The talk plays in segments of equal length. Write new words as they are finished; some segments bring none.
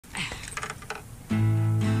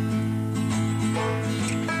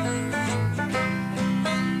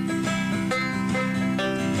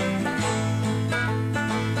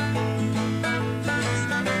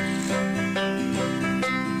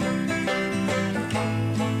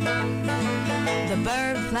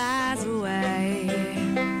flies away,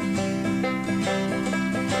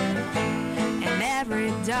 and every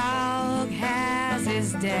dog has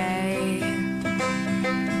his day,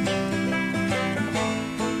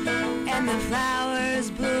 and the flowers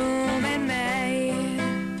bloom in May,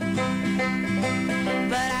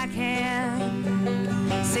 but I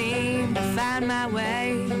can't seem to find my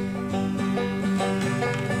way.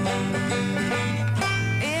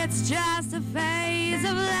 It's just a phase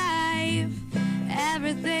of life,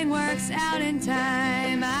 everything works out in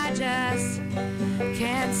time. I just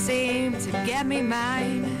can't seem to get me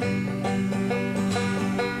mine.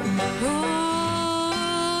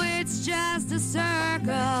 Ooh, it's just a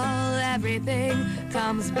circle, everything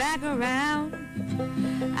comes back around.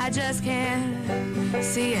 I just can't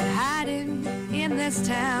see it hiding in this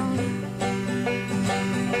town.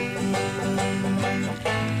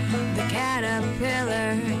 The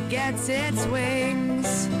caterpillar gets its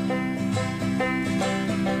wings,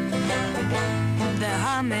 the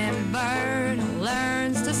hummingbird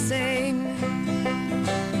learns to sing,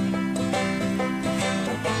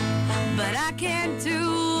 but I can't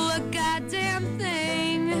do a goddamn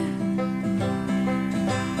thing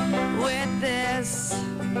with this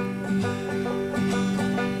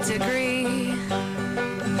degree.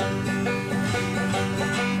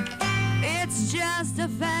 It's just a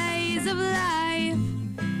phase of life,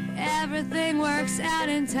 everything works out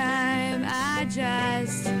in time. I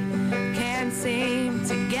just can't seem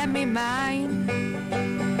to get me mine.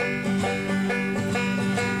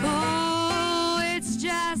 Oh, it's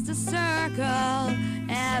just a circle,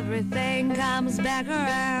 everything comes back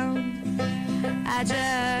around. I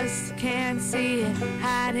just can't see it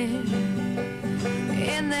hiding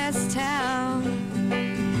in this town.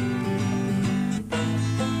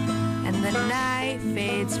 And the night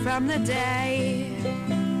fades from the day,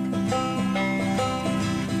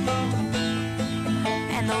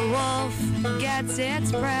 and the wolf gets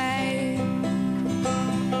its prey,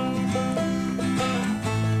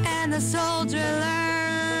 and the soldier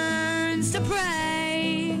learns to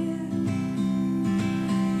pray.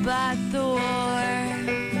 But the war,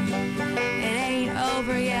 it ain't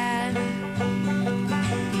over yet.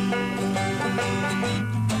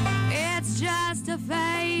 It's just a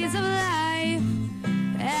phase of life,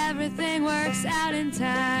 everything works out in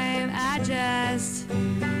time. I just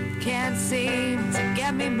can't seem to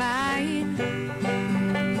get me mine.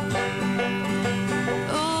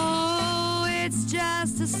 Oh, it's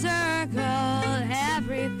just a circle,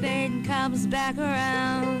 everything comes back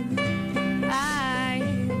around. I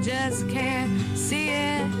just can't see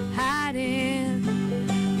it hiding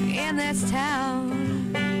in this town.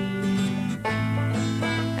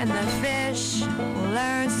 And the fish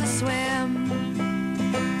learns to swim,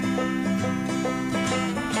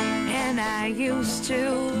 and I used to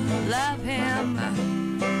love him,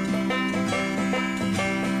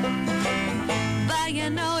 but you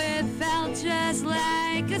know it felt just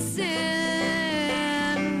like a sin.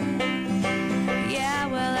 Yeah,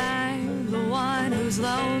 well, I'm the one who's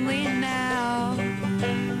lonely now.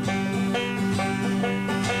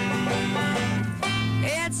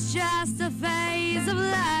 It's just a phase of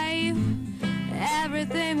life,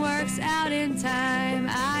 everything works out in time.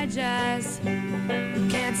 I just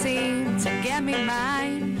can't seem to get me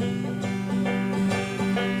mine.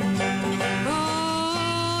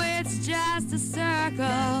 Oh, it's just a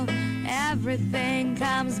circle, everything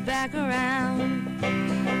comes back around.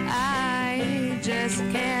 I just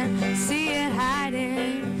can't see it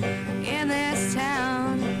hiding in this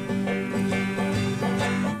town.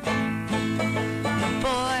 The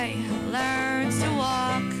boy learns to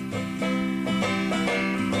walk,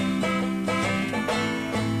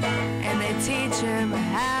 and they teach him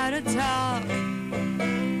how to talk.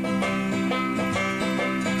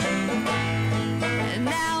 And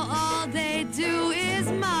now all they do is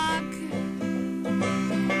mock.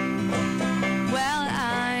 Well,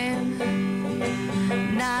 I'm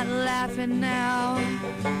not laughing now.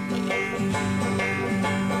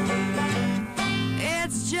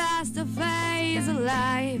 It's just a phase of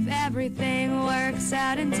life, everything works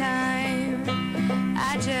out in time.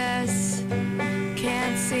 I just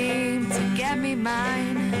can't seem to get me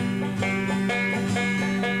mine.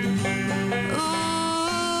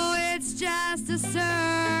 Ooh, it's just a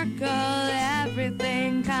circle,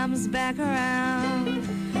 everything comes back around.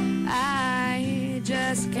 I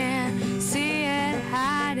just can't see it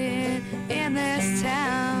hiding in this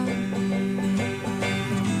town.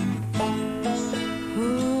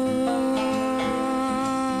 Ooh.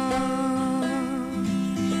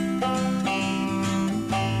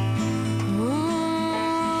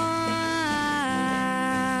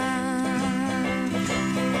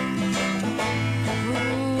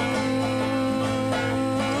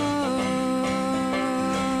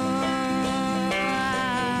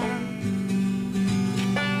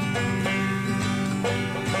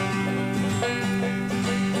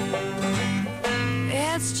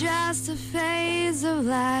 of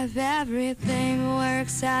life, everything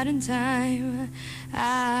works out in time.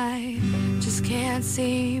 I just can't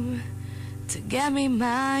seem to get me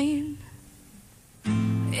mine.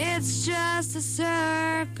 It's just a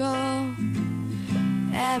circle,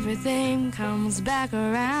 everything comes back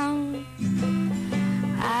around.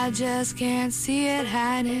 I just can't see it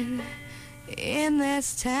hiding in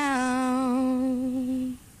this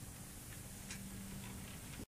town.